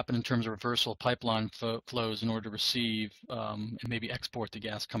has to happen in terms of reversal pipeline flows in order to receive and maybe export the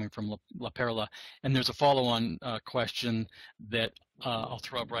gas coming from La Perla? And there's a follow-on question that I'll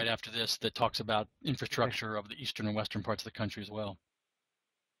throw up right after this that talks about infrastructure of the eastern and western parts of the country as well.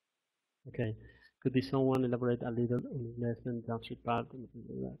 Okay. Could be someone elaborate a little on investment downstream part?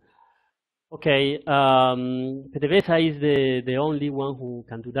 Okay. PDVSA is the only one who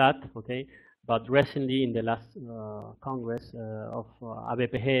can do that. Okay. But recently, in the last Congress of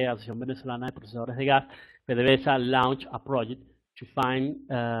ABPG, Asociación Venezolana de Procesadores de Gas, PDVSA launched a project to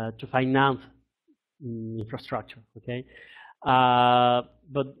finance infrastructure. Okay,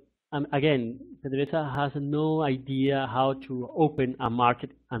 but again, PDVSA has no idea how to open a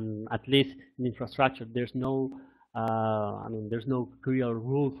market, and at least in infrastructure, there's no I mean, there's no real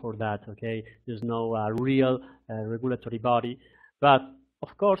rule for that, okay? There's no real regulatory body. But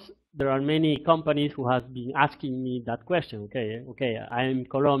of course, there are many companies who have been asking me that question. Okay, I'm in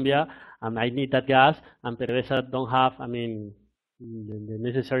Colombia and I need that gas, and PDVSA don't have, I mean, the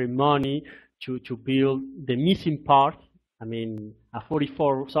necessary money to build the missing part. I mean, a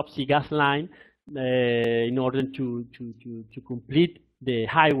 44 subsea gas line in order to complete the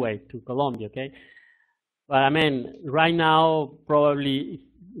highway to Colombia. Okay, but I mean, right now, probably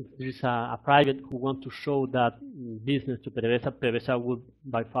if there's a private who wants to show that business to PDVSA, PDVSA would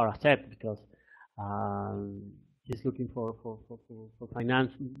by far accept, because he's looking for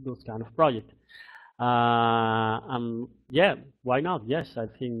finance those kind of projects. Yeah, why not? Yes, I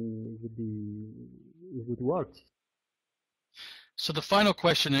think it would work. So the final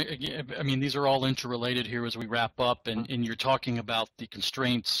question, I mean, these are all interrelated here as we wrap up, and you're talking about the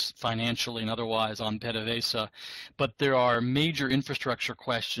constraints financially and otherwise on PDVSA, but there are major infrastructure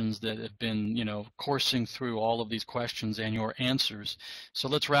questions that have been, coursing through all of these questions and your answers. So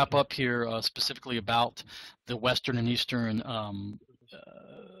let's wrap up here specifically about the Western and Eastern,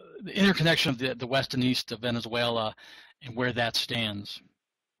 the interconnection of the West and East of Venezuela and where that stands.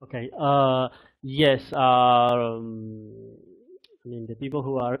 Okay. Yes. I mean, the people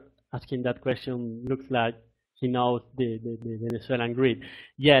who are asking that question looks like he knows the Venezuelan grid.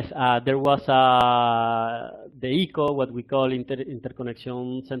 Yes, there was the ICO, what we call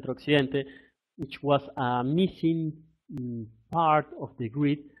Interconexión Centro-Occidente, which was a missing part of the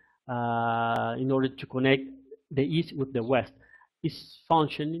grid in order to connect the east with the west. It's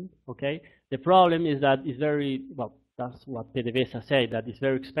functioning, okay? The problem is that it's very, well, that's what PDVSA said, that it's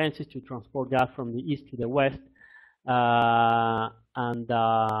very expensive to transport gas from the east to the west. And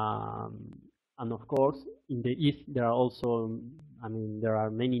of course, in the east there are also, I mean, there are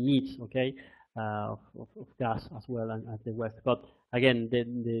many needs, okay, of gas as well at the west. But again,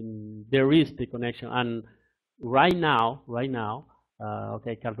 there is the connection, and right now,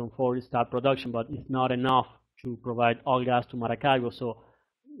 okay, Carton 4 start production, but it's not enough to provide all gas to Maracaibo. So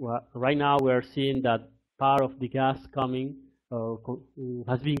right now we're seeing that part of the gas coming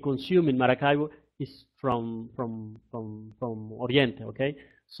has been consumed in Maracaibo is from Oriente, okay?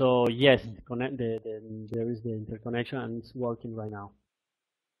 So yes, there is the interconnection, and it's working right now.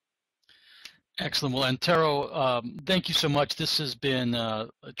 Excellent. Well, Antero, thank you so much. This has been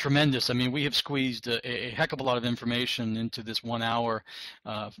tremendous. I mean, we have squeezed a heck of a lot of information into this 1 hour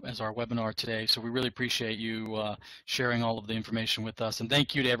as our webinar today. So we really appreciate you sharing all of the information with us. And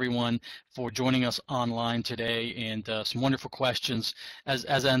thank you to everyone for joining us online today, and some wonderful questions.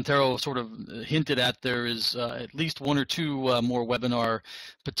 As Antero sort of hinted at, there is at least 1 or 2 more webinar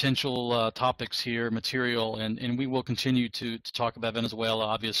potential topics here, material, and we will continue to talk about Venezuela,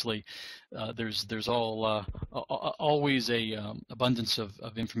 obviously. There's always a abundance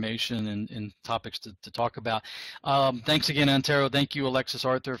of information and topics to talk about. Thanks again, Antero. Thank you, Alexis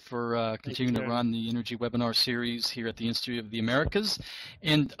Arthur, for continuing to run the Energy Webinar Series here at the Institute of the Americas.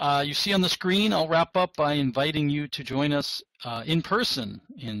 And you see on the screen, I'll wrap up by inviting you to join us in person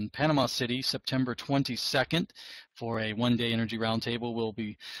in Panama City, September 22nd, for a one-day energy roundtable. We'll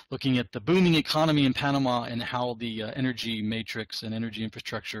be looking at the booming economy in Panama and how the energy matrix and energy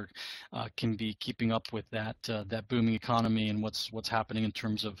infrastructure can be keeping up with that booming economy, and what's happening in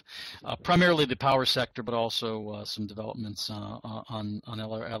terms of primarily the power sector, but also some developments on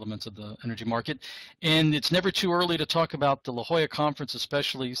other elements of the energy market. And it's never too early to talk about the La Jolla Conference,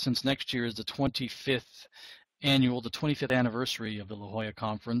 especially since next year is the 25th anniversary of the La Jolla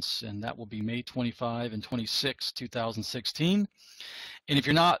Conference, and that will be May 25 and 26, 2016. And if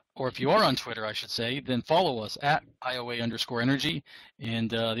you're not, or if you are on Twitter, I should say, then follow us at @IOA_energy,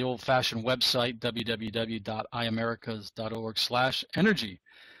 and the old-fashioned website, www.iamericas.org/energy.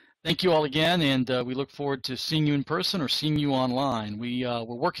 Thank you all again, and we look forward to seeing you in person or seeing you online. We're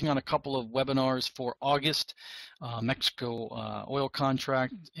working on a couple of webinars for August, Mexico oil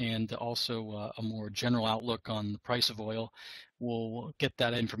contract, and also a more general outlook on the price of oil. We'll get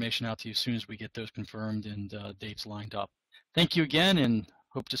that information out to you as soon as we get those confirmed and dates lined up. Thank you again, and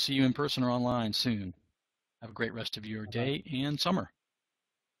hope to see you in person or online soon. Have a great rest of your day and summer.